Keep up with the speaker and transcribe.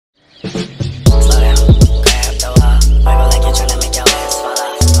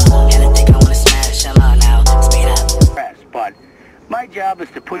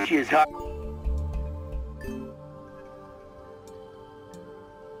you as hard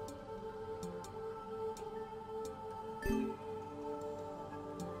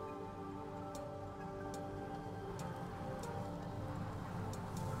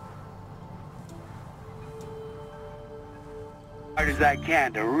as I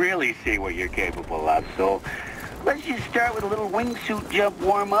can to really see what you're capable of. So let's just start with a little wingsuit jump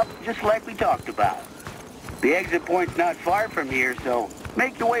warm-up, just like we talked about. The exit point's not far from here, so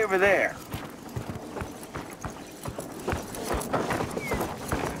make your way over there.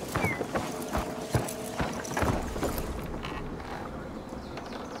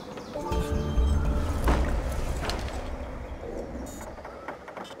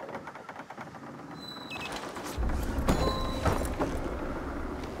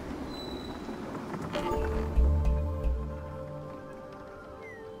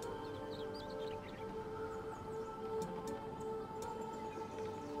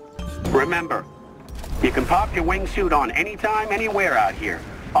 Remember, you can pop your wingsuit on anytime, anywhere out here.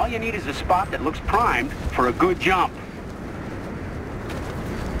 All you need is a spot that looks primed for a good jump.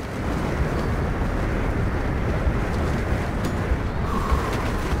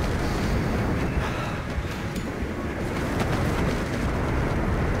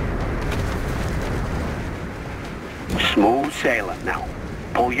 Smooth sailing. Now,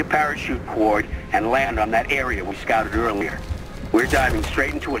 pull your parachute cord and land on that area we scouted earlier. We're diving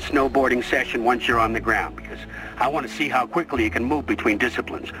straight into a snowboarding session once you're on the ground, because I want to see how quickly you can move between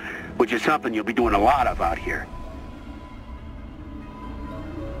disciplines, which is something you'll be doing a lot of out here.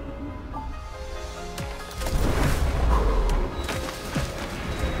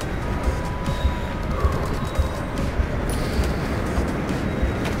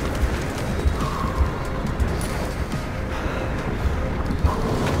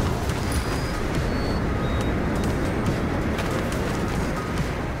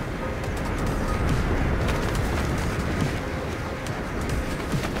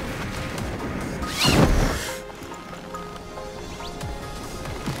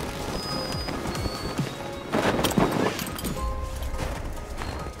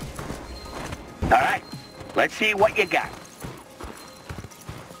 All right, let's see what you got.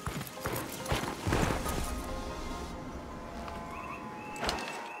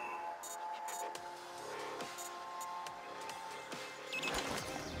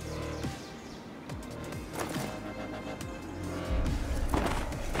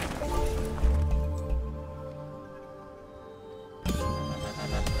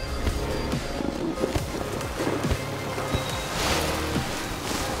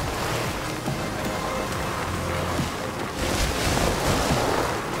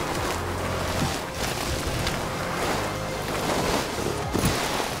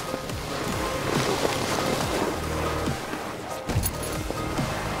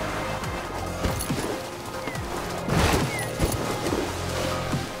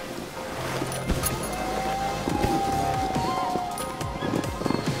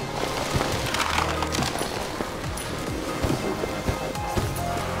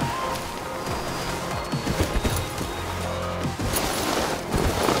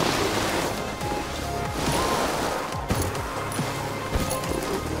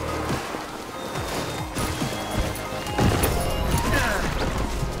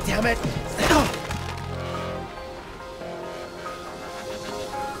 Damn it!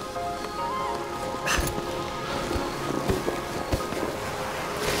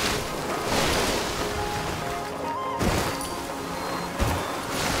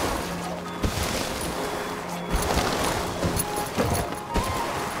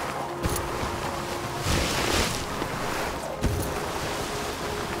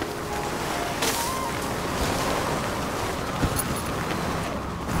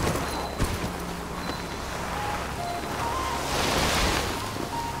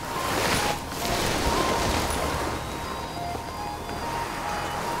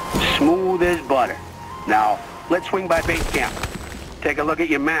 Smooth as butter. Now, let's swing by base camp. Take a look at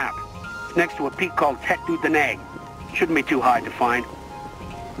your map. It's next to a peak called Tête du Denay. Shouldn't be too hard to find.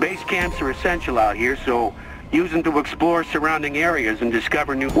 Base camps are essential out here, so use them to explore surrounding areas and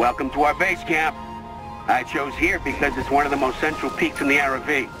discover new... Welcome to our base camp. I chose here because it's one of the most central peaks in the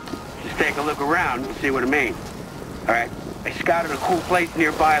RV. Just take a look around and see what I mean. All right, I scouted a cool place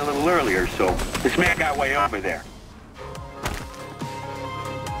nearby a little earlier, so let's make our way over there.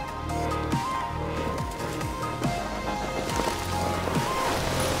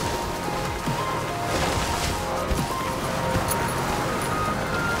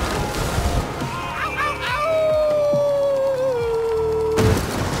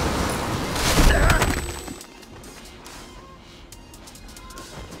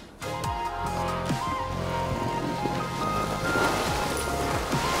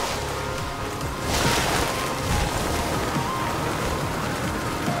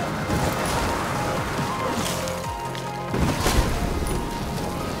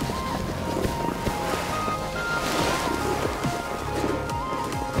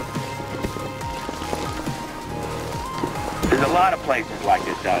 There's a lot of places like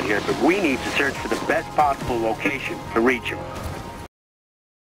this out here, but we need to search for the best possible location to reach them.